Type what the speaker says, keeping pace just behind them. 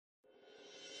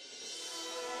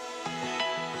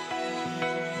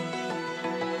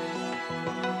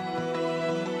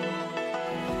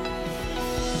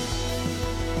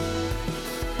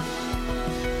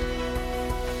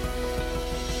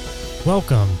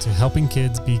Welcome to Helping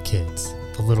Kids Be Kids,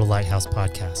 the Little Lighthouse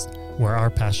podcast, where our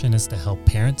passion is to help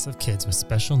parents of kids with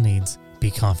special needs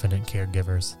be confident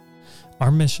caregivers.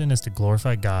 Our mission is to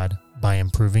glorify God by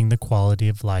improving the quality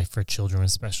of life for children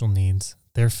with special needs,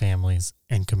 their families,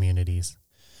 and communities.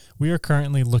 We are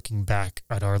currently looking back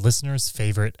at our listeners'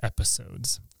 favorite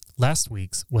episodes. Last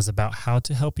week's was about how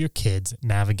to help your kids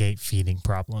navigate feeding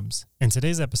problems, and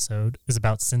today's episode is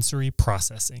about sensory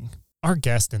processing. Our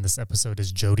guest in this episode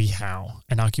is Jody Howe,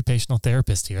 an occupational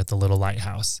therapist here at the Little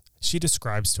Lighthouse. She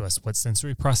describes to us what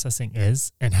sensory processing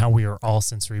is and how we are all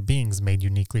sensory beings made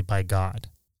uniquely by God.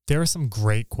 There are some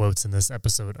great quotes in this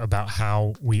episode about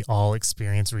how we all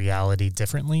experience reality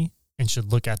differently and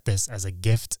should look at this as a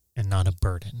gift and not a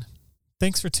burden.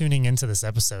 Thanks for tuning into this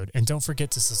episode, and don't forget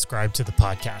to subscribe to the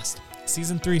podcast.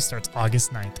 Season 3 starts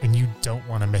August 9th, and you don't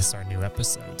want to miss our new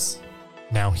episodes.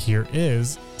 Now here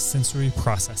is Sensory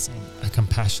Processing, a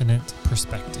compassionate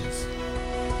perspective.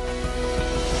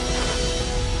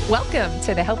 Welcome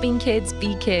to the Helping Kids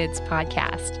Be Kids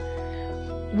podcast.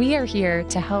 We are here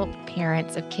to help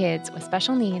parents of kids with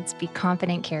special needs be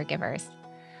confident caregivers.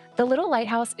 The Little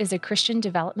Lighthouse is a Christian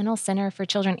developmental center for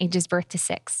children ages birth to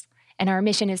 6, and our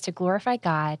mission is to glorify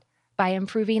God by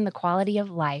improving the quality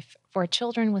of life for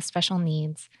children with special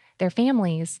needs, their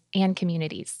families, and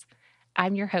communities.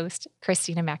 I'm your host,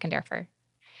 Christina McEnderfer.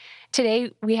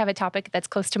 Today, we have a topic that's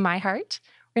close to my heart.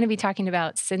 We're going to be talking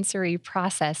about sensory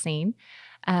processing.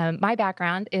 My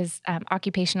background is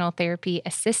occupational therapy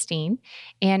assisting,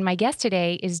 and my guest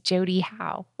today is Jody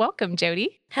Howe. Welcome,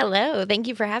 Jody. Hello. Thank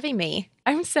you for having me.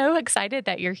 I'm so excited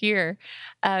that you're here.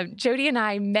 Jody and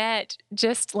I met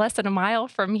just less than a mile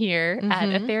from here at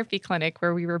a therapy clinic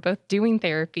where we were both doing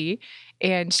therapy,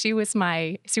 and she was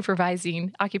my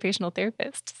supervising occupational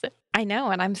therapist. So I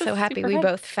know, and I'm so happy we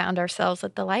both found ourselves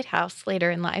at the Lighthouse later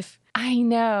in life. I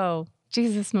know.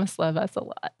 Jesus must love us a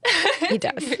lot. He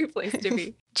does. Great place to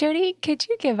be. Jody, could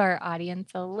you give our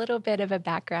audience a little bit of a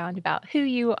background about who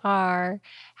you are,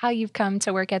 how you've come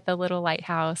to work at the Little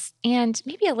Lighthouse, and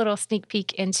maybe a little sneak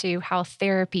peek into how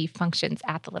therapy functions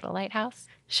at the Little Lighthouse?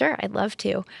 Sure, I'd love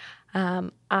to.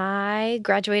 I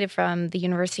graduated from the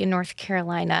University of North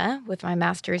Carolina with my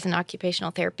master's in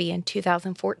occupational therapy in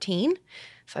 2014.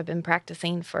 So I've been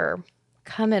practicing for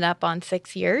coming up on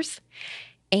 6 years.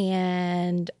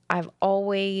 And I've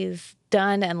always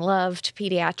done and loved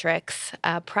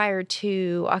pediatrics. Prior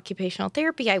to occupational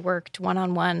therapy, I worked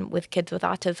one-on-one with kids with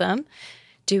autism,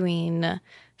 doing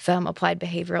some applied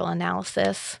behavioral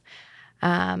analysis.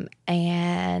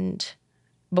 And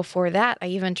before that, I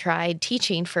even tried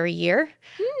teaching for a year,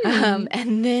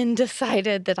 and then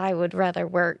decided that I would rather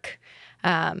work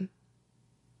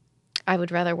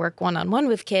one-on-one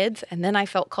with kids, and then I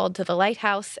felt called to the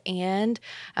Lighthouse and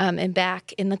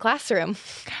back in the classroom.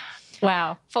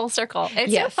 Wow, full circle.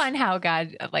 It's so fun how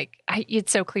God,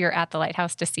 it's so clear at the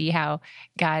Lighthouse to see how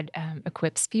God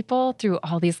equips people through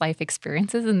all these life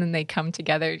experiences, and then they come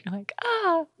together, and you're like,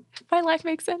 my life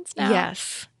makes sense now.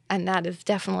 Yes, and that is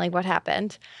definitely what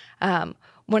happened.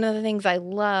 One of the things I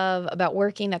love about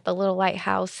working at the Little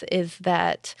Lighthouse is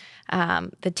that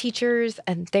the teachers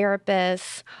and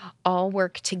therapists all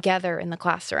work together in the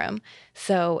classroom.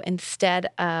 So instead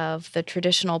of the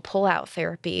traditional pull-out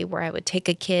therapy where I would take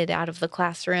a kid out of the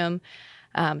classroom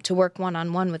to work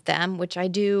one-on-one with them, which I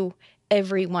do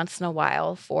every once in a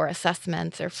while for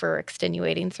assessments or for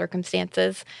extenuating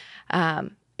circumstances,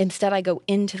 instead I go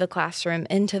into the classroom,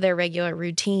 into their regular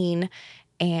routine.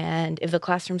 And if the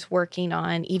classroom's working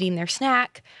on eating their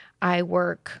snack, I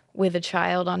work with a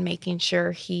child on making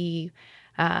sure he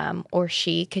or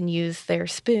she can use their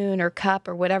spoon or cup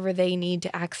or whatever they need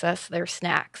to access their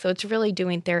snack. So it's really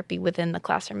doing therapy within the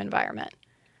classroom environment.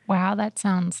 Wow, that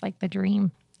sounds like the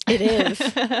dream. It is.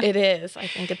 It is. I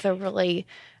think it's a really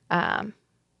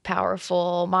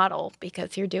powerful model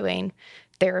because you're doing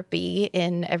therapy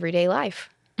in everyday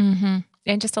life. Mm-hmm.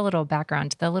 And just a little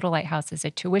background, the Little Lighthouse is a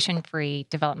tuition-free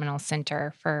developmental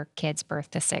center for kids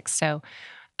birth to 6. So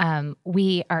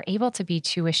we are able to be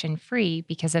tuition-free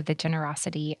because of the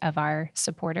generosity of our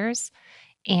supporters.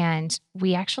 And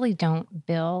we actually don't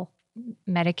bill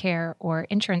Medicare or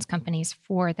insurance companies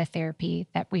for the therapy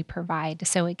that we provide.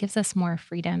 So it gives us more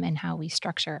freedom in how we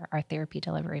structure our therapy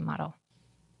delivery model.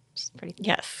 Which is pretty cool.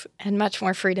 Yes, and much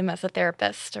more freedom as a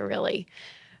therapist to really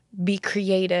be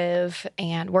creative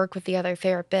and work with the other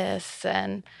therapists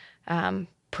and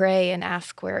pray and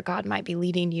ask where God might be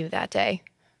leading you that day.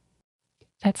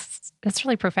 That's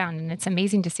really profound, and it's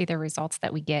amazing to see the results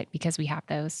that we get because we have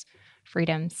those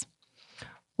freedoms.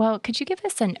 Well, could you give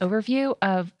us an overview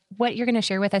of what you're going to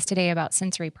share with us today about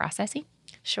sensory processing?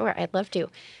 Sure, I'd love to.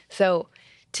 So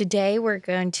Today, we're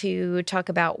going to talk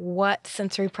about what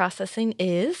sensory processing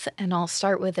is, and I'll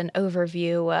start with an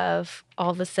overview of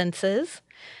all the senses.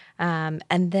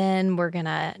 And then we're going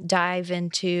to dive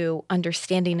into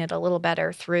understanding it a little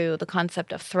better through the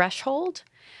concept of threshold.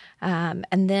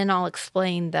 And then I'll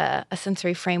explain a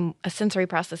sensory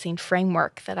processing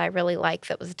framework that I really like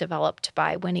that was developed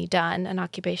by Winnie Dunn, an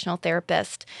occupational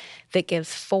therapist, that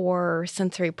gives 4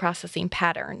 sensory processing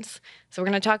patterns. So we're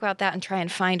going to talk about that and try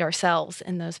and find ourselves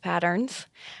in those patterns.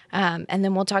 And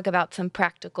then we'll talk about some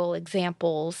practical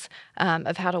examples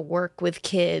of how to work with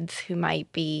kids who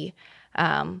might be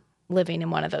living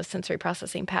in one of those sensory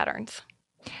processing patterns.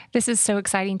 This is so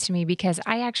exciting to me because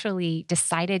I actually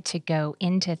decided to go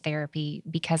into therapy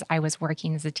because I was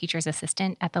working as a teacher's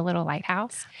assistant at the Little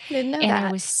Lighthouse. Didn't know and that.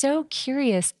 I was so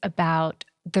curious about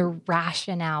the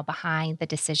rationale behind the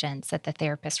decisions that the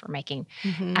therapists were making.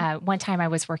 One time I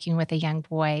was working with a young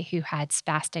boy who had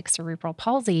spastic cerebral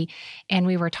palsy, and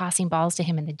we were tossing balls to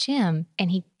him in the gym,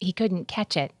 and he couldn't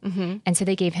catch it. And so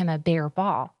they gave him a bare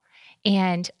ball.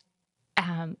 And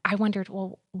I wondered,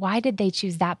 well, why did they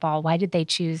choose that ball? Why did they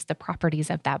choose the properties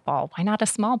of that ball? Why not a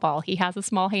small ball? He has a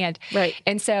small hand. Right.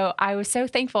 And so I was so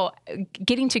thankful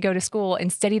getting to go to school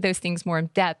and study those things more in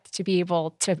depth to be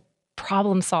able to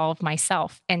problem solve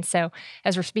myself. And so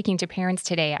as we're speaking to parents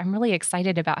today, I'm really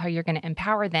excited about how you're going to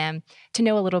empower them to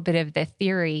know a little bit of the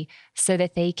theory so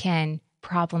that they can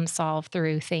problem solve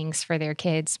through things for their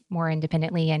kids more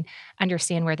independently and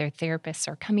understand where their therapists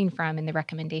are coming from and the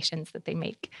recommendations that they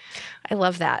make. I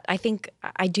love that.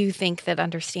 I do think that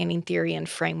understanding theory and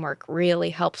framework really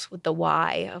helps with the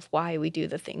why of why we do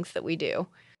the things that we do.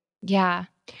 Yeah.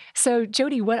 So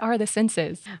Jody, what are the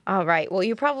senses? All right. Well,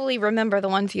 you probably remember the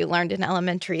ones you learned in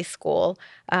elementary school.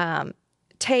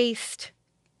 Taste,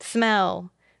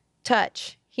 smell,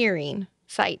 touch, hearing,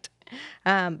 sight.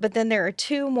 But then there are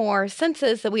 2 more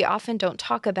senses that we often don't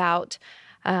talk about,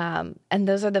 and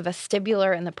those are the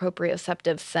vestibular and the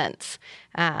proprioceptive sense.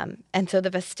 And so the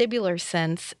vestibular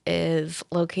sense is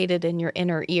located in your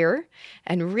inner ear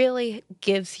and really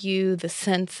gives you the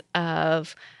sense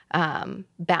of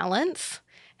balance,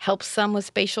 helps some with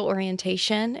spatial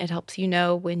orientation. It helps you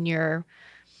know when you're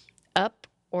up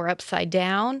or upside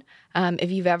down.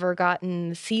 If you've ever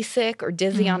gotten seasick or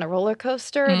dizzy on a roller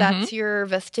coaster, that's your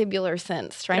vestibular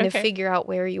sense, trying to figure out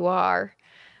where you are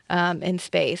in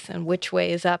space and which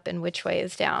way is up and which way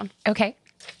is down. Okay.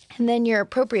 And then your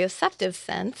proprioceptive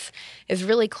sense is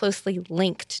really closely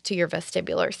linked to your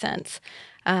vestibular sense.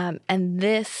 And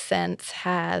this sense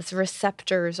has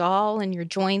receptors all in your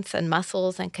joints and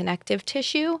muscles and connective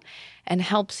tissue and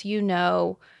helps you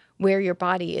know where your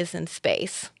body is in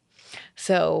space.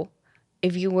 So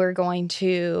if you were going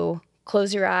to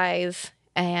close your eyes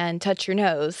and touch your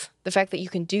nose, the fact that you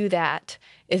can do that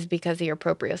is because of your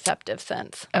proprioceptive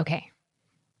sense. Okay.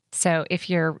 So if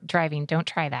you're driving, don't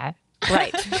try that.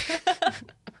 Right.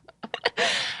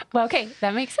 Well, okay.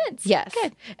 That makes sense. Yes.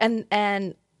 Good. And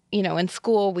in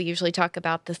school, we usually talk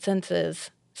about the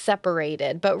senses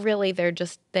separated, but really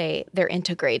they're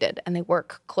integrated and they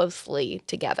work closely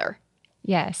together.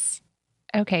 Yes.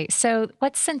 Okay. So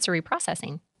what's sensory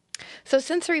processing? So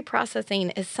sensory processing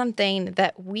is something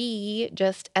that we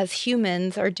just as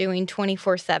humans are doing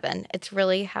 24/7. It's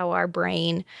really how our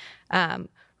brain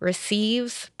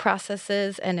receives,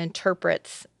 processes, and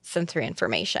interprets sensory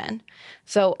information.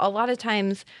 So a lot of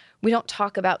times we don't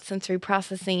talk about sensory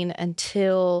processing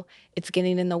until it's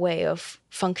getting in the way of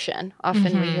function.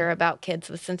 Often we hear about kids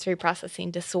with sensory processing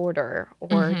disorder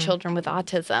or children with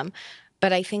autism.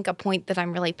 But I think a point that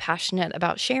I'm really passionate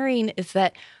about sharing is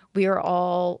that we are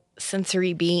all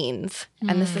sensory beings.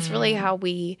 And this is really how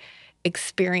we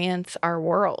experience our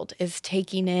world, is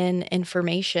taking in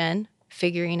information,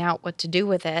 figuring out what to do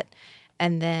with it,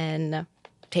 and then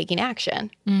taking action.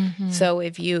 So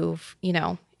if you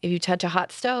touch a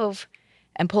hot stove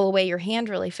and pull away your hand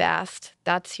really fast,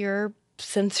 that's your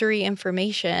sensory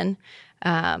information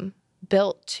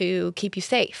built to keep you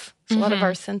safe. So a lot of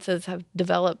our senses have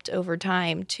developed over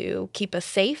time to keep us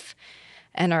safe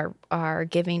and are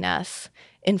giving us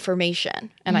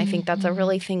information. And I think that's a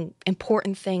really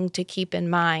important thing to keep in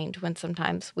mind when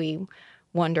sometimes we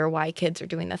wonder why kids are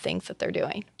doing the things that they're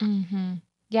doing.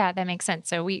 Yeah, that makes sense.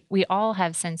 So we all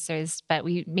have senses, but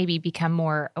we maybe become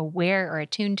more aware or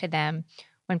attuned to them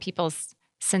when people's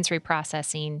sensory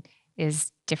processing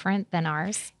is different than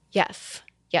ours. Yes.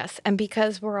 And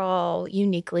because we're all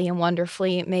uniquely and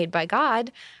wonderfully made by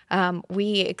God,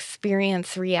 we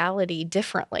experience reality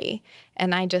differently.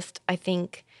 And I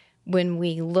think when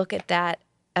we look at that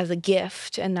as a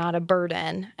gift and not a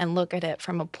burden and look at it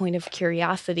from a point of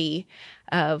curiosity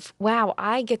of, wow,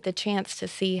 I get the chance to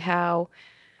see how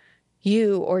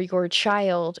you or your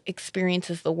child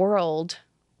experiences the world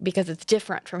because it's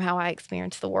different from how I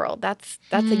experience the world. That's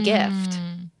a gift.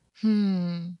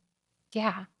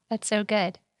 Yeah, that's so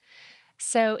good.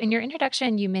 So in your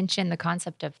introduction, you mentioned the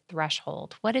concept of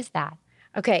threshold. What is that?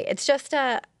 Okay, it's just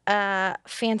a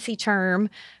fancy term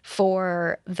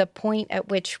for the point at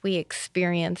which we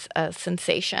experience a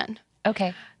sensation.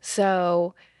 Okay.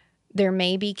 So there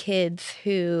may be kids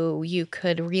who you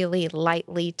could really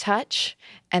lightly touch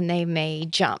and they may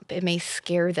jump. It may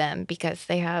scare them because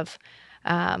they have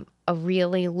a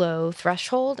really low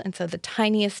threshold. And so the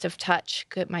tiniest of touch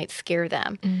might scare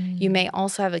them. You may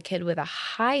also have a kid with a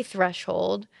high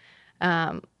threshold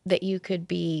that you could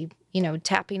be,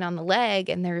 tapping on the leg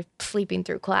and they're sleeping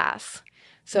through class.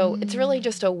 So it's really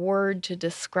just a word to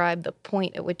describe the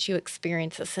point at which you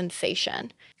experience a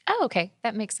sensation. Oh, okay.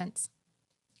 That makes sense.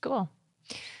 Cool.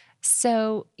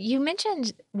 So you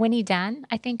mentioned Winnie Dunn,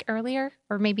 I think, earlier,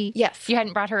 or maybe Yes. you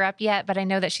hadn't brought her up yet, but I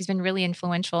know that she's been really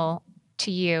influential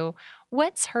to you.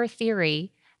 What's her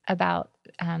theory about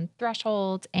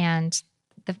threshold and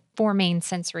the four main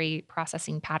sensory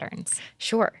processing patterns?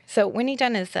 Sure. So Winnie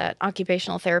Dunn is an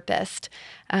occupational therapist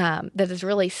that has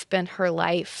really spent her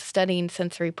life studying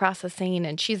sensory processing,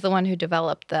 and she's the one who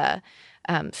developed the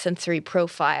sensory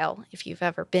profile. If you've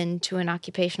ever been to an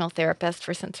occupational therapist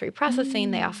for sensory processing,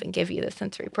 they often give you the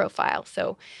sensory profile.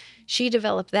 So she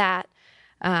developed that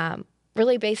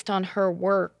really based on her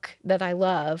work that I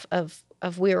love of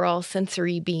we're all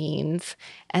sensory beings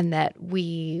and that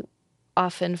we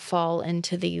often fall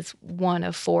into these one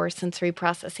of four sensory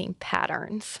processing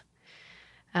patterns.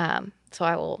 So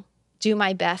I will do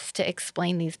my best to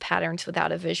explain these patterns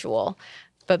without a visual.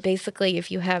 But basically,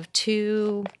 if you have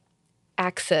two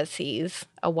axes,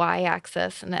 a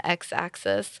y-axis and an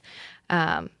x-axis,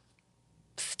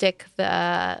 stick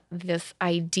this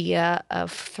idea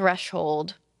of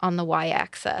threshold on the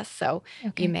y-axis. So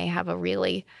you may have a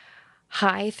really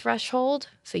high threshold,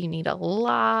 so you need a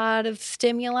lot of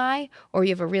stimuli, or you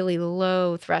have a really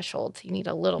low threshold, so you need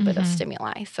a little bit of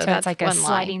stimuli. So that's it's like one a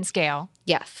sliding scale.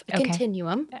 Yes, a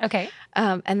continuum. Okay.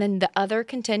 And then the other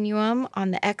continuum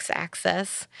on the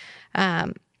x-axis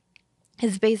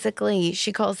is basically,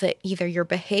 she calls it either your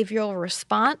behavioral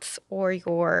response or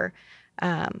your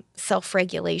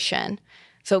self-regulation.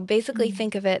 So basically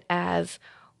think of it as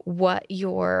what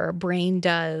your brain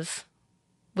does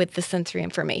with the sensory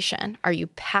information. Are you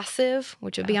passive,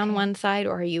 which would be on one side,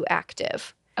 or are you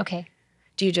active? Okay.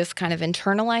 Do you just kind of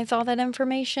internalize all that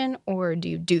information, or do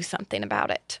you do something about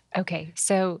it? Okay.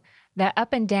 So the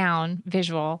up and down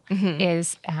visual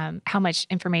is how much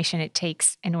information it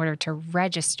takes in order to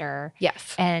register.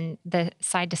 Yes. And the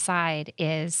side to side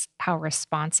is how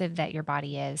responsive that your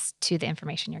body is to the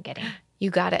information you're getting. You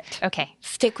got it. Okay.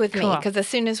 Stick with me, Cool. because as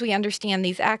soon as we understand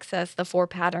these axes, the four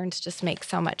patterns just make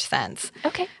so much sense.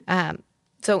 Okay.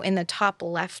 So in the top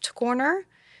left corner,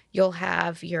 you'll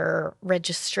have your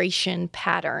registration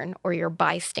pattern or your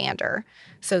bystander.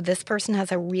 So this person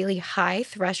has a really high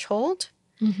threshold,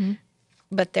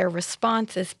 but their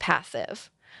response is passive.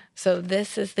 So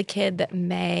this is the kid that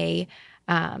may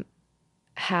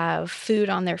have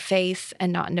food on their face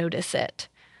and not notice it.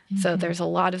 So there's a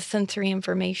lot of sensory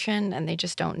information and they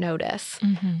just don't notice.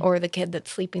 Or the kid that's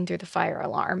sleeping through the fire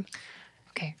alarm.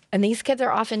 Okay. And these kids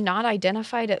are often not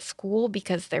identified at school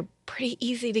because they're pretty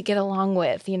easy to get along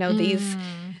with. You know,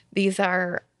 these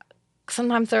are,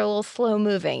 sometimes they're a little slow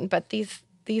moving, but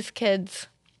these kids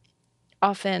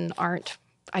often aren't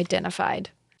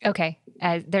identified. Okay.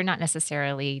 They're not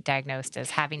necessarily diagnosed as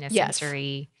having a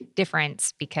sensory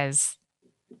difference because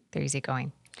they're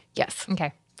easygoing. Yes.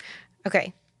 Okay.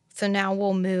 Okay. So now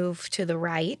we'll move to the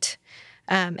right.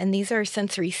 And these are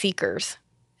sensory seekers.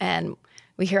 And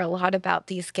we hear a lot about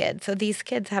these kids. So these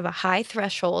kids have a high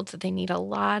threshold, so they need a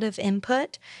lot of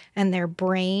input, and their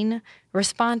brain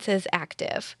response is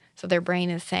active. So their brain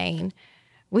is saying,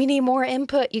 we need more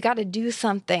input. You got to do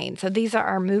something. So these are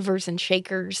our movers and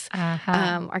shakers,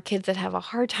 our kids that have a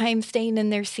hard time staying in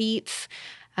their seats.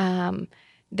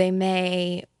 They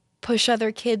may push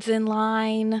other kids in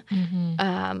line,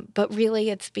 but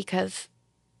really it's because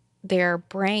their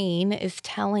brain is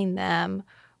telling them,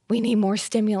 we need more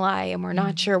stimuli and we're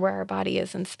not sure where our body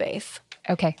is in space.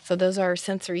 Okay. So those are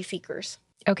sensory seekers.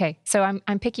 Okay. So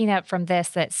I'm picking up from this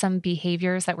that some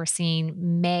behaviors that we're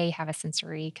seeing may have a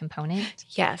sensory component.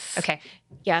 Yes. Okay.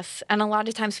 Yes. And a lot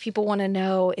of times people want to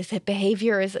know, is it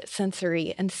behavior or is it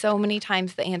sensory? And so many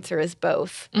times the answer is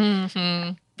both.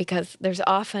 Because there's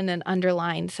often an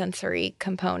underlying sensory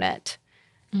component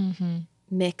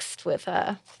mixed with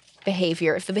a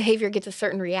behavior. If the behavior gets a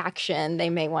certain reaction, they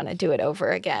may want to do it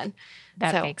over again.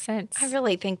 That makes sense. I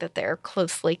really think that they're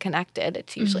closely connected.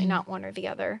 It's usually not one or the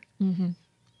other.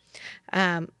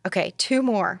 Okay, 2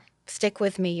 more. Stick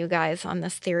with me, you guys, on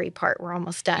this theory part. We're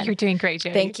almost done. You're doing great,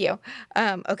 Jody. Thank you.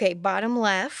 Okay, bottom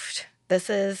left.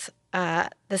 This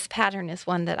pattern is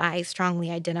one that I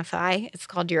strongly identify. It's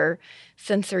called your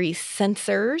sensory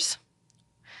sensors.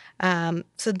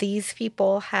 So these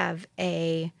people have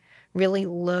a really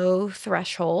low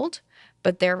threshold,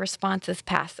 but their response is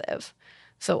passive.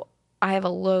 So I have a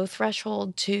low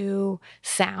threshold to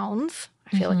sounds.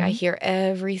 I feel like I hear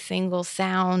every single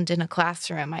sound in a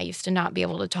classroom. I used to not be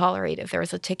able to tolerate if there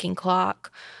was a ticking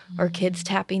clock or kids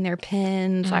tapping their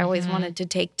pens. I always wanted to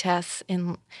take tests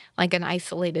in like an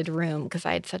isolated room because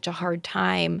I had such a hard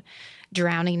time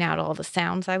drowning out all the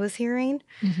sounds I was hearing.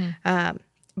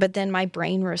 But then my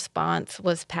brain response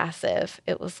was passive.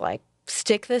 It was like,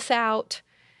 stick this out.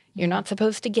 You're not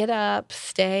supposed to get up,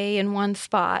 stay in one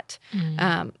spot.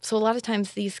 So a lot of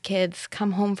times these kids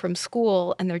come home from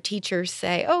school and their teachers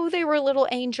say, oh, they were little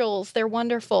angels. They're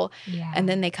wonderful. Yeah. And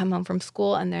then they come home from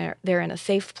school and they're in a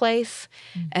safe place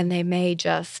and they may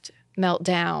just melt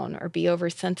down or be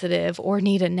oversensitive or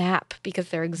need a nap because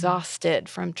they're exhausted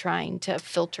from trying to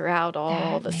filter out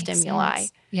all the stimuli.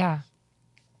 Sense. Yeah.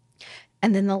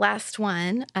 And then the last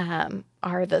one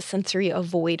are the sensory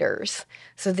avoiders.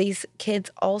 So these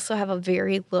kids also have a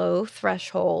very low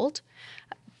threshold,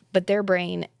 but their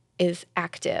brain is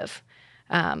active.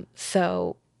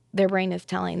 So their brain is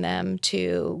telling them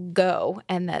to go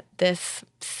and that this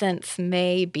sense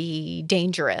may be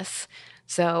dangerous.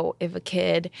 So if a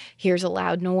kid hears a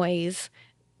loud noise,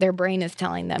 their brain is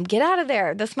telling them, get out of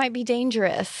there. This might be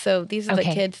dangerous. So these are the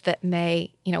kids that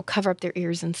may, cover up their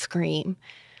ears and scream.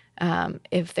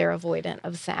 If they're avoidant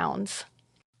of sounds.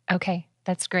 Okay,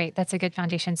 that's great. That's a good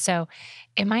foundation. So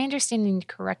am I understanding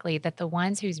correctly that the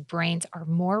ones whose brains are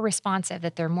more responsive,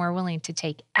 that they're more willing to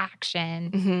take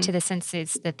action to the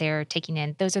senses that they're taking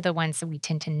in, those are the ones that we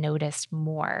tend to notice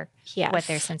more what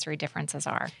their sensory differences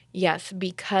are? Yes,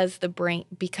 because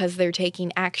they're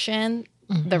taking action,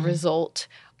 the result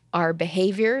are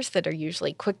behaviors that are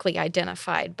usually quickly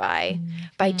identified by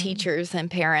teachers and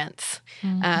parents.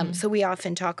 So we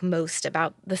often talk most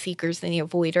about the seekers and the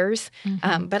avoiders,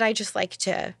 but I just like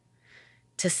to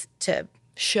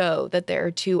show that there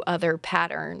are 2 other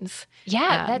patterns.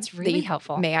 Yeah, that's really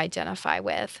helpful. May identify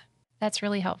with. That's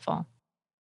really helpful.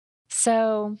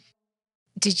 So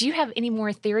did you have any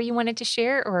more theory you wanted to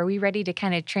share, or are we ready to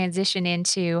kind of transition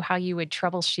into how you would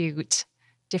troubleshoot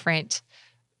different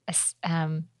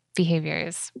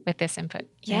behaviors with this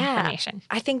information?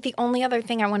 I think the only other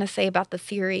thing I want to say about the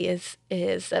theory is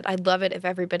that I'd love it if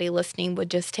everybody listening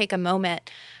would just take a moment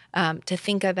to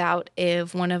think about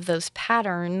if one of those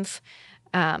patterns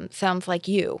sounds like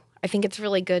you. I think it's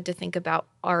really good to think about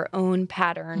our own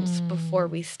patterns before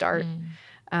we start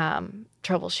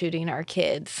troubleshooting our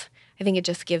kids. I think it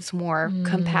just gives more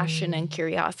compassion and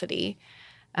curiosity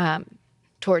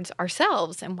towards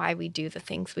ourselves and why we do the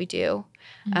things we do.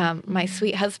 My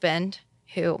sweet husband,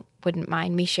 who wouldn't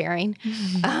mind me sharing,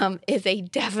 is a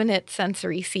definite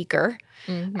sensory seeker.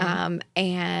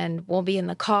 And we'll be in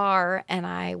the car and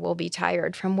I will be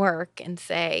tired from work and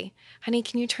say, honey,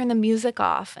 can you turn the music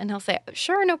off? And he'll say,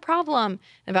 sure, no problem.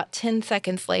 And about 10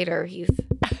 seconds later, he's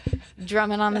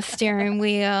drumming on the steering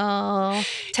wheel,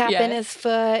 tapping his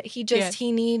foot.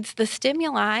 He needs the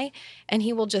stimuli and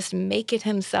he will just make it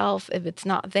himself if it's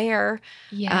not there.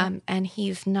 And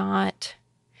he's not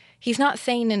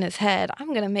saying in his head, I'm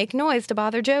going to make noise to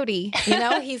bother Jody.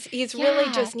 He's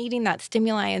really just needing that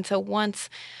stimuli. And so once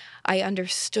I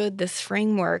understood this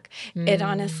framework, it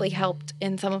honestly helped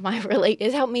in some of my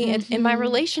it helped me in my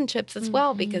relationships as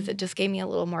well, because it just gave me a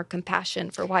little more compassion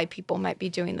for why people might be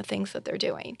doing the things that they're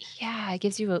doing. Yeah, it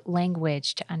gives you a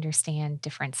language to understand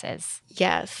differences.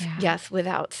 Yes,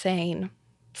 without saying,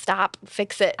 stop,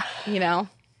 fix it,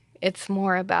 It's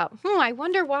more about, I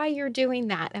wonder why you're doing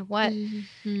that and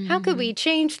how could we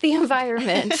change the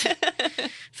environment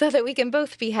so that we can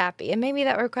both be happy? And maybe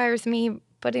that requires me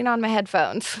putting on my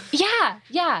headphones.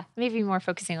 Yeah. Maybe more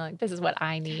focusing on this is what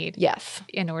I need. Yes.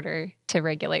 In order to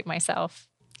regulate myself.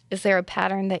 Is there a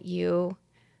pattern that you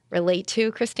relate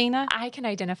to, Christina? I can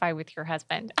identify with your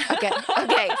husband.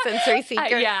 Okay. Sensory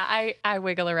seeker. I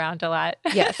wiggle around a lot.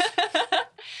 Yes.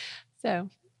 So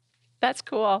that's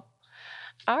cool.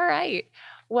 All right.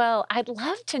 Well, I'd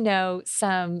love to know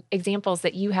some examples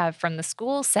that you have from the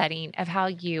school setting of how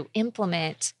you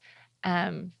implement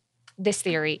this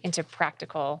theory into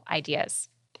practical ideas.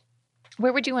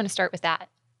 Where would you want to start with that?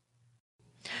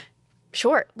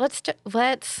 Sure.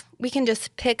 We can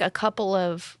just pick a couple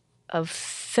of of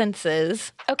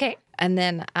senses, Okay. and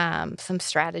then some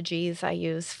strategies I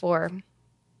use for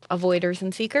avoiders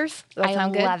and seekers. Does that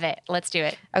sound good? I love it. Let's do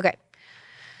it. Okay.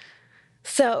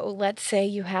 So let's say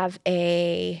you have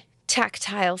a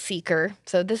tactile seeker.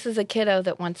 So this is a kiddo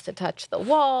that wants to touch the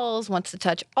walls, wants to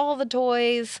touch all the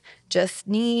toys, just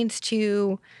needs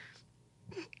to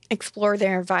explore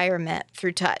their environment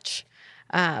through touch.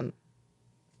 And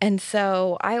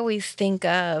so I always think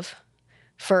of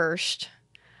first,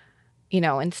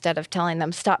 instead of telling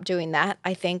them stop doing that,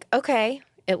 I think, okay,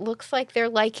 it looks like they're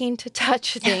liking to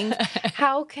touch things.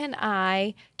 How can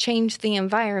I change the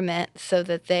environment so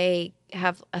that they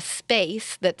have a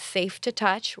space that's safe to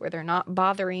touch, where they're not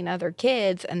bothering other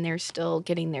kids and they're still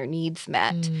getting their needs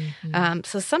met? Mm-hmm.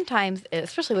 So sometimes,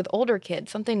 especially with older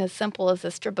kids, something as simple as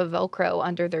a strip of Velcro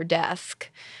under their desk,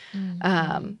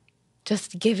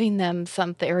 just giving them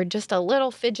something, or just a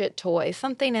little fidget toy,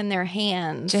 something in their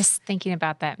hands. Just thinking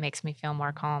about that makes me feel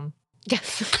more calm.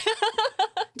 Yes.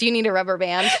 Do you need a rubber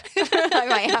band? I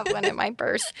might have one in my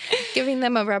purse. Giving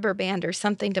them a rubber band or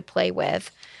something to play with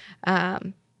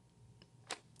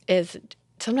is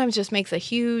sometimes just makes a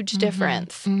huge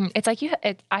difference. Mm-hmm. It's like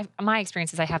my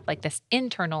experience is I have like this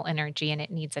internal energy and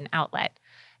it needs an outlet.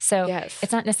 So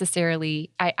It's not necessarily,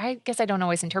 I guess I don't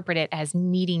always interpret it as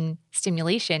needing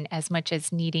stimulation as much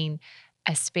as needing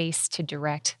a space to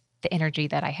direct the energy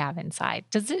that I have inside.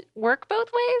 Does it work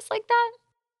both ways like that?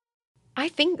 I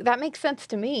think that makes sense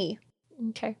to me.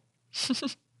 Okay.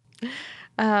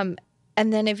 And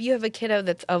then if you have a kiddo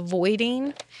that's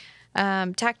avoiding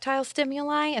tactile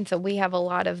stimuli, and so we have a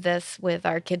lot of this with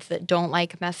our kids that don't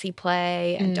like messy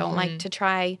play and don't like to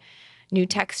try new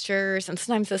textures. And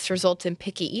sometimes this results in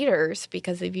picky eaters,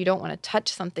 because if you don't want to touch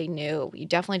something new, you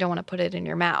definitely don't want to put it in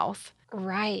your mouth.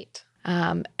 Right.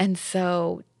 And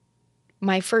so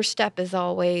my first step is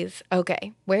always,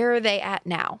 okay, where are they at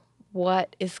now?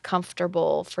 What is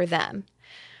comfortable for them?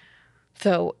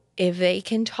 So if they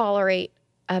can tolerate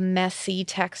a messy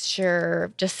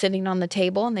texture just sitting on the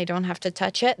table and they don't have to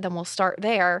touch it, then we'll start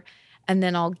there. And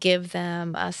then I'll give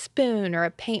them a spoon or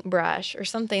a paintbrush or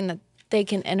something that they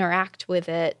can interact with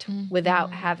it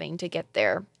without having to get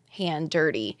their hand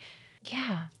dirty.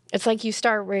 Yeah. It's like you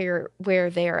start where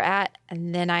they're at,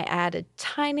 and then I add a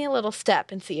tiny little step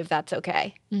and see if that's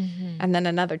okay. And then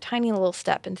another tiny little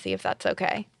step and see if that's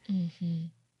okay.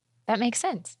 That makes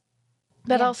sense.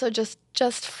 But also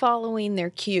just following their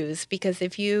cues, because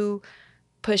if you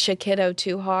push a kiddo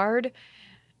too hard,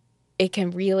 it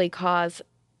can really cause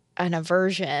an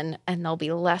aversion, and they'll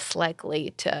be less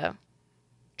likely to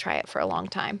try it for a long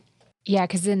time. Yeah,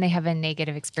 because then they have a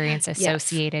negative experience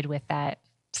associated with that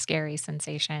scary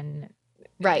sensation.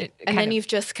 Right. And then you've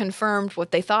just confirmed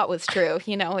what they thought was true.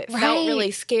 It felt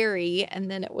really scary, and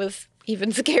then it was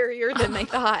even scarier than they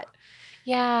thought.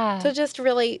 Yeah. So just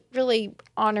really, really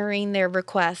honoring their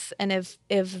requests. And if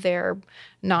they're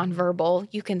nonverbal,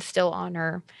 you can still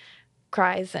honor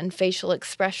cries and facial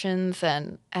expressions,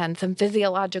 and some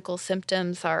physiological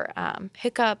symptoms are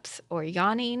hiccups or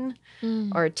yawning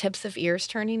or tips of ears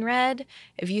turning red.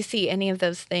 If you see any of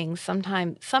those things,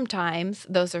 sometimes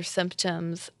those are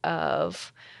symptoms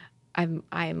of I'm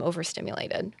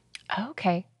overstimulated.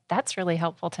 Okay. That's really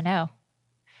helpful to know.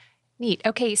 Neat.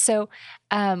 Okay. So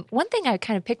one thing I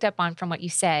kind of picked up on from what you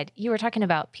said, you were talking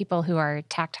about people who are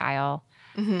tactile,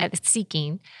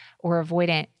 seeking or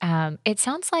avoidant. It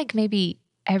sounds like maybe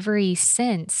every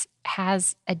sense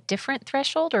has a different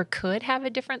threshold or could have a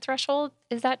different threshold.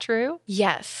 Is that true?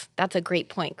 Yes, that's a great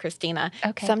point, Christina.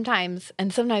 Okay. Sometimes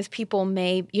people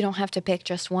you don't have to pick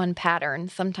just one pattern.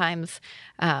 Sometimes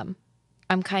I'm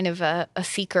kind of a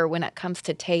seeker when it comes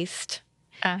to taste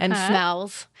and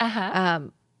smells.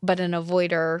 But an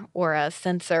avoider or a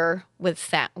sensor with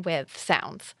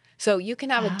sounds. So you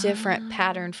can have a different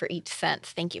pattern for each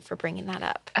sense. Thank you for bringing that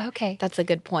up. Okay. That's a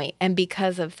good point. And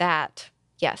because of that,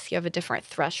 yes, you have a different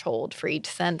threshold for each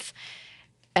sense.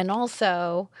 And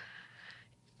also,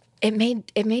 it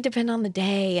may depend on the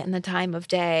day and the time of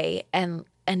day. And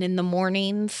in the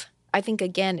mornings, I think,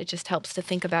 again, it just helps to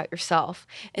think about yourself.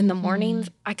 In the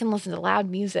mornings, I can listen to loud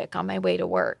music on my way to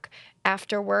work.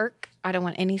 After work, I don't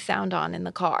want any sound on in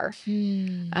the car.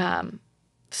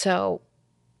 So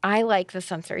I like the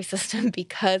sensory system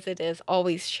because it is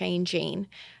always changing.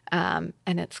 And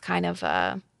it's kind of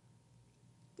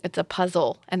it's a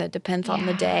puzzle, and it depends on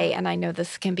the day. And I know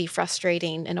this can be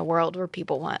frustrating in a world where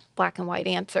people want black and white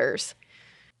answers.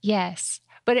 Yes.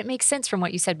 But it makes sense from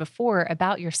what you said before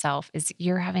about yourself, is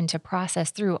you're having to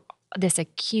process through this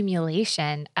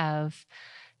accumulation of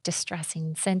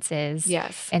distressing senses.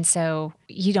 Yes. And so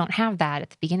you don't have that at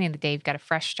the beginning of the day. You've got a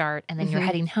fresh start, and then you're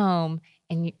heading home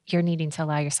and you're needing to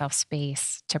allow yourself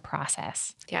space to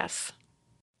process. Yes.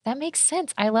 That makes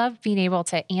sense. I love being able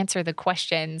to answer the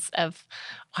questions of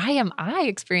why am I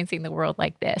experiencing the world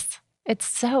like this? It's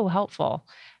so helpful.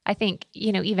 I think,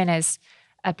 even as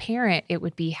a parent, it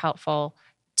would be helpful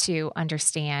to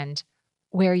understand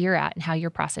where you're at and how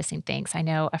you're processing things. I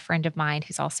know a friend of mine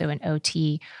who's also an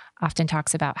OT often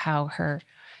talks about how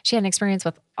she had an experience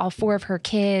with all 4 of her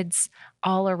kids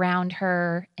all around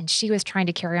her, and she was trying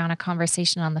to carry on a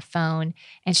conversation on the phone,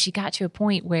 and she got to a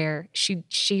point where she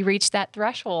reached that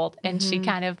threshold and she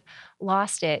kind of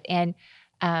lost it. And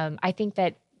I think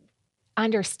that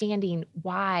understanding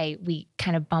why we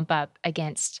kind of bump up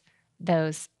against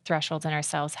those thresholds in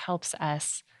ourselves helps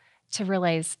us to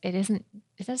realize it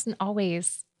isn't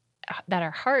always that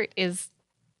our heart is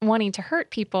wanting to hurt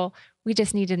people. We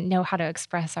just need to know how to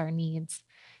express our needs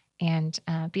and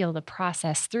be able to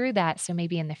process through that. So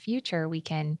maybe in the future, we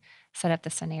can set up the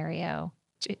scenario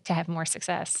to have more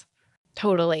success.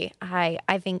 Totally. I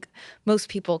think most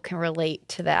people can relate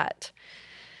to that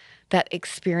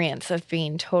experience of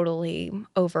being totally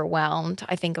overwhelmed.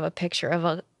 I think of a picture of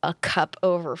a cup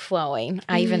overflowing.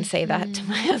 I even say that to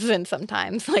my husband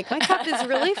sometimes, like, my cup is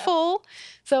really full,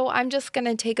 so I'm just going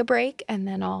to take a break and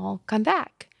then I'll come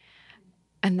back.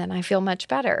 And then I feel much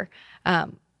better.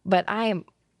 But I am,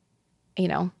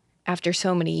 after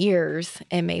so many years,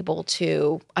 am able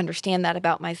to understand that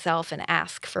about myself and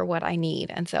ask for what I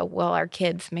need. And so while our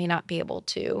kids may not be able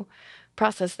to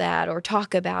process that or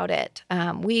talk about it,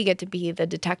 we get to be the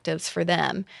detectives for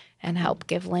them and help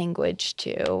give language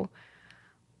to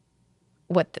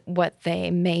what they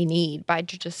may need by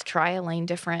just trialing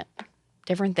different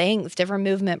things, different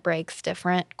movement breaks,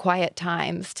 different quiet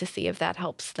times to see if that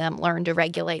helps them learn to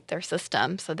regulate their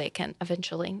system so they can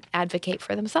eventually advocate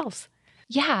for themselves.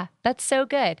 Yeah, that's so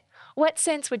good. What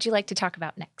sense would you like to talk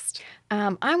about next?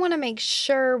 I want to make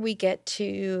sure we get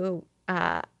to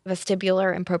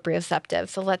vestibular and proprioceptive.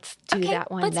 So let's do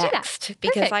that one next.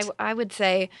 Because I would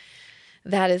say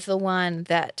that is the one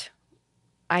that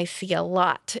I see a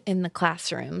lot in the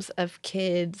classrooms of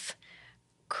kids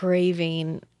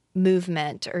craving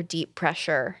movement or deep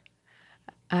pressure.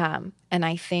 And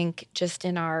I think just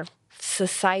in our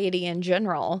society in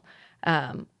general,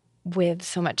 with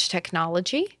so much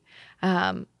technology,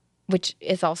 which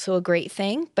is also a great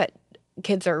thing, but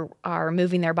kids are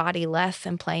moving their body less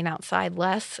and playing outside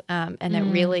less, and it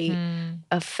really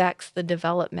affects the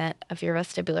development of your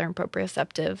vestibular and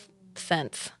proprioceptive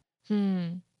sense.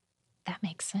 That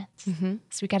makes sense.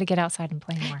 So we got to get outside and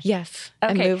play more. Yes,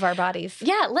 and move our bodies.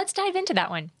 Yeah, let's dive into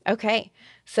that one. Okay,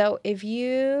 so if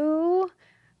you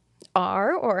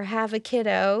are or have a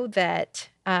kiddo that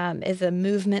is a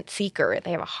movement seeker,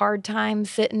 they have a hard time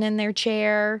sitting in their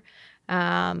chair,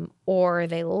 or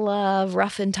they love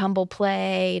rough and tumble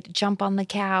play, to jump on the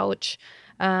couch.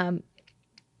 I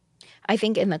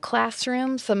think in the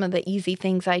classroom, some of the easy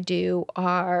things I do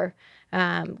are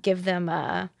give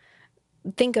them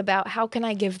think about how can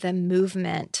I give them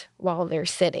movement while they're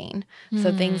sitting.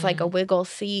 So things like a wiggle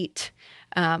seat.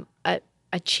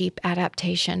 A cheap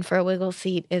adaptation for a wiggle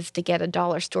seat is to get a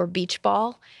dollar store beach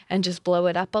ball and just blow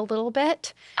it up a little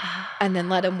bit and then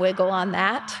let them wiggle on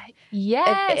that.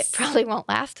 Yes. It probably won't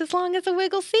last as long as a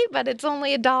wiggle seat, but it's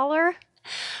only $1.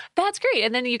 That's great.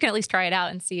 And then you can at least try it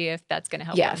out and see if that's going to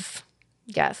help them.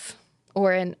 Yes.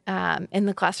 Or in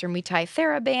the classroom, we tie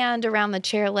TheraBand around the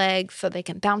chair legs so they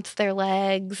can bounce their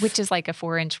legs. Which is like a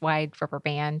 4-inch wide rubber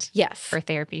band. Yes. For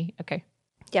therapy. Okay.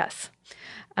 Yes.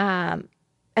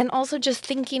 And also just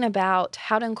thinking about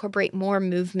how to incorporate more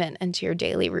movement into your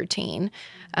daily routine.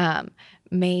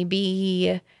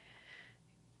 Maybe,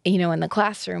 in the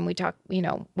classroom,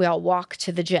 we all walk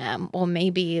to the gym. Well,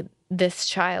 maybe this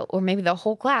child or maybe the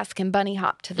whole class can bunny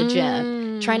hop to the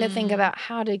gym, trying to think about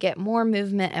how to get more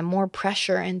movement and more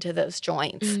pressure into those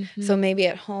joints. So maybe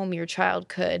at home, your child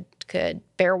could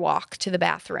bear walk to the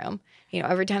bathroom.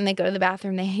 Every time they go to the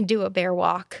bathroom, they do a bear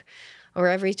walk, or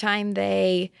every time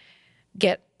they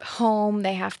get home,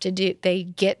 they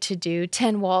get to do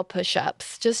 10 wall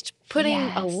push-ups. Just putting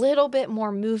a little bit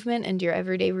more movement into your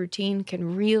everyday routine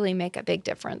can really make a big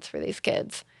difference for these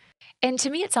kids. And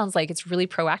to me, it sounds like it's really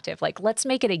proactive. Like, let's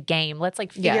make it a game. Let's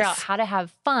figure out how to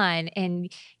have fun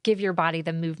and give your body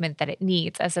the movement that it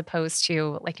needs, as opposed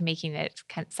to making it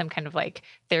some kind of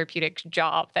therapeutic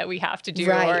job that we have to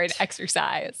do or an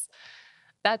exercise.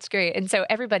 That's great. And so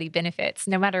everybody benefits,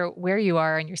 no matter where you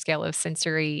are on your scale of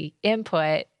sensory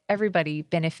input. Everybody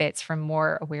benefits from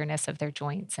more awareness of their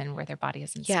joints and where their body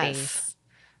is in space.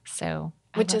 So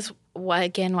Which is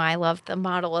why I love the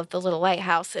model of the Little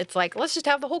Lighthouse. It's like, let's just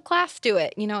have the whole class do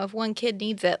it. If one kid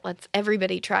needs it, let's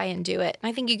everybody try and do it. And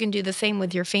I think you can do the same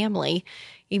with your family.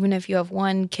 Even if you have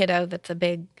one kiddo that's a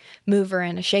big mover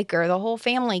and a shaker, the whole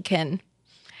family can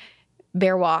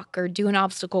bear walk or do an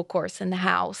obstacle course in the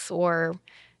house, or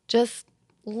just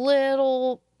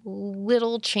little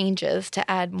changes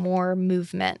to add more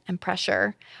movement and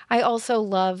pressure. I also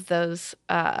love those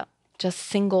just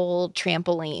single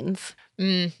trampolines.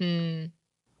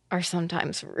 Are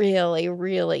sometimes really,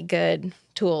 really good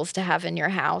tools to have in your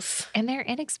house. And they're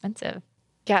inexpensive.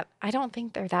 Yeah, I don't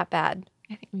think they're that bad.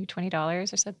 I think maybe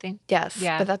 $20 or something. Yes,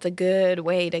 Yeah. But that's a good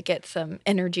way to get some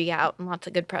energy out and lots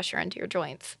of good pressure into your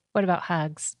joints. What about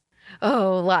hugs?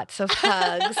 Oh, lots of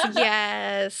hugs.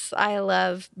 Yes, I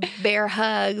love bear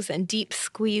hugs and deep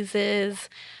squeezes,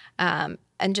 and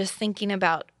just thinking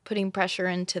about putting pressure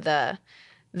into the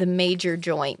major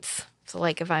joints. So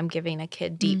like if I'm giving a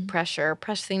kid deep pressure,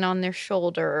 pressing on their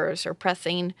shoulders or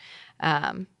pressing,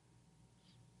 but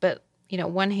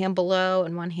one hand below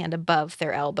and one hand above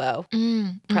their elbow,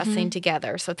 pressing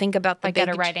together. So think about the like at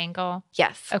a right angle?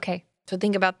 Yes. Okay. So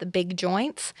think about the big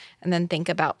joints and then think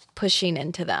about pushing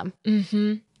into them.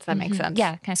 Does that make sense?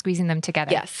 Yeah, kind of squeezing them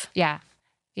together. Yes. Yeah.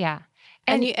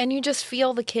 And you just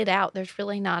feel the kid out. There's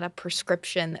really not a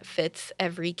prescription that fits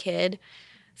every kid.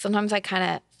 Sometimes I kind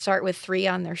of start with 3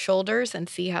 on their shoulders and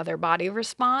see how their body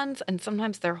responds. And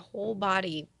sometimes their whole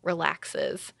body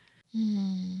relaxes.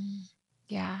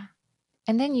 Yeah.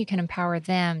 And then you can empower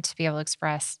them to be able to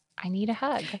express, I need a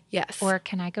hug. Yes. Or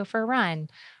can I go for a run?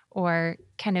 Or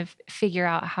kind of figure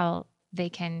out how they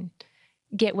can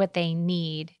get what they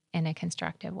need in a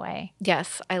constructive way.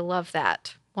 Yes, I love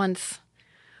that. Once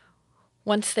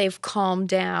they've calmed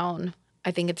down,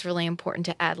 I think it's really important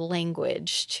to add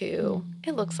language to,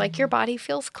 it looks like your body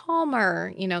feels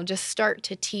calmer. Just start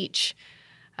to teach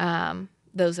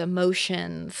those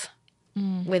emotions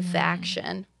with the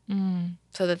action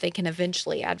so that they can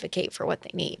eventually advocate for what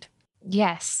they need.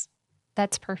 Yes,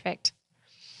 that's perfect.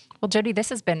 Well, Jody, this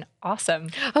has been awesome.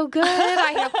 Oh, good.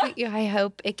 I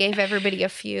hope it gave everybody a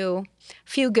few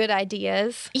good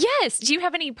ideas. Yes. Do you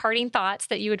have any parting thoughts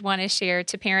that you would want to share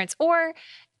to parents or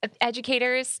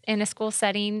educators in a school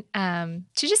setting to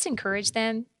just encourage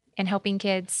them in helping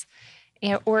kids,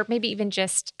 or maybe even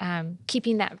just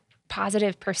keeping that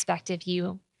positive perspective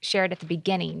you shared at the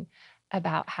beginning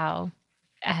about how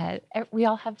we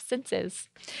all have senses?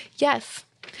 Yes.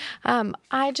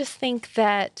 I just think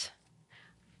that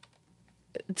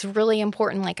it's really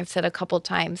important, like I've said a couple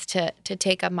times, to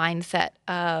take a mindset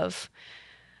of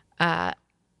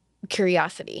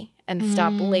curiosity and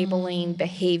stop labeling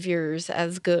behaviors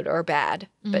as good or bad,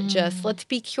 but just let's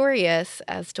be curious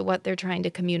as to what they're trying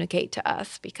to communicate to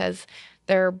us, because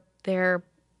their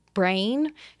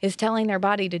brain is telling their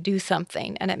body to do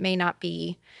something, and it may not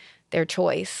be their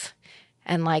choice.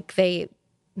 And I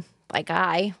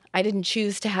didn't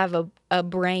choose to have a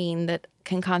brain that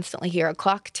can constantly hear a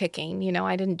clock ticking.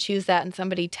 I didn't choose that, and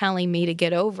somebody telling me to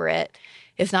get over it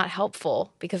is not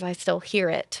helpful because I still hear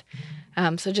it.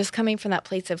 So just coming from that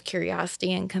place of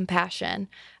curiosity and compassion,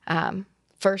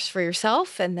 first for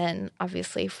yourself and then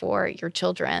obviously for your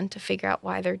children, to figure out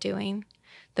why they're doing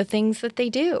the things that they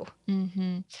do.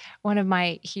 One of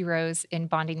my heroes in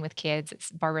bonding with kids is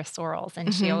Barbara Sorrells,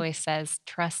 and she always says,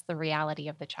 trust the reality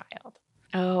of the child.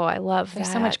 Oh, I love that.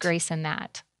 There's so much grace in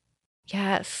that.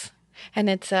 Yes. And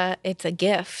it's a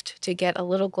gift to get a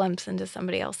little glimpse into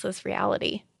somebody else's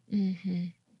reality.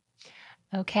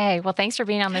 Okay. Well, thanks for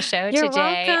being on the show You're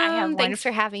today. welcome. I have Thanks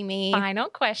for having me. Final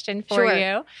question for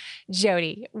you.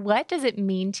 Jody, what does it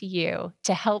mean to you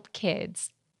to help kids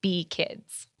be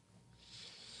kids?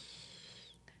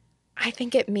 I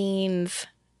think it means,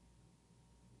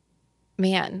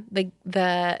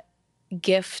 the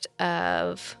gift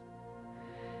of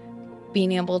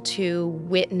being able to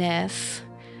witness,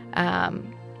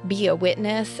 be a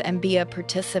witness and be a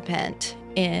participant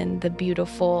in the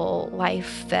beautiful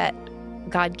life that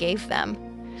God gave them,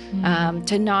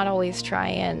 to not always try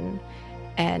and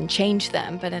change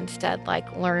them, but instead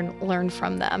learn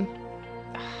from them.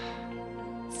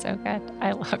 So good.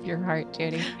 I love your heart,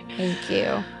 Jody. Thank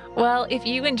you. Well, if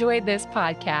you enjoyed this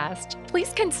podcast,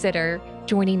 please consider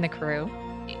joining the crew,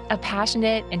 a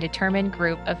passionate and determined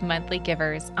group of monthly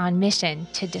givers on mission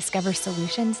to discover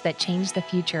solutions that change the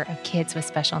future of kids with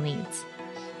special needs.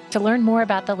 To learn more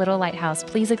about the Little Lighthouse,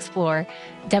 please explore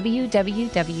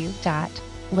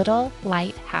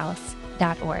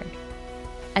www.littlelighthouse.org.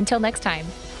 Until next time,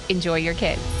 enjoy your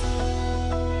kids.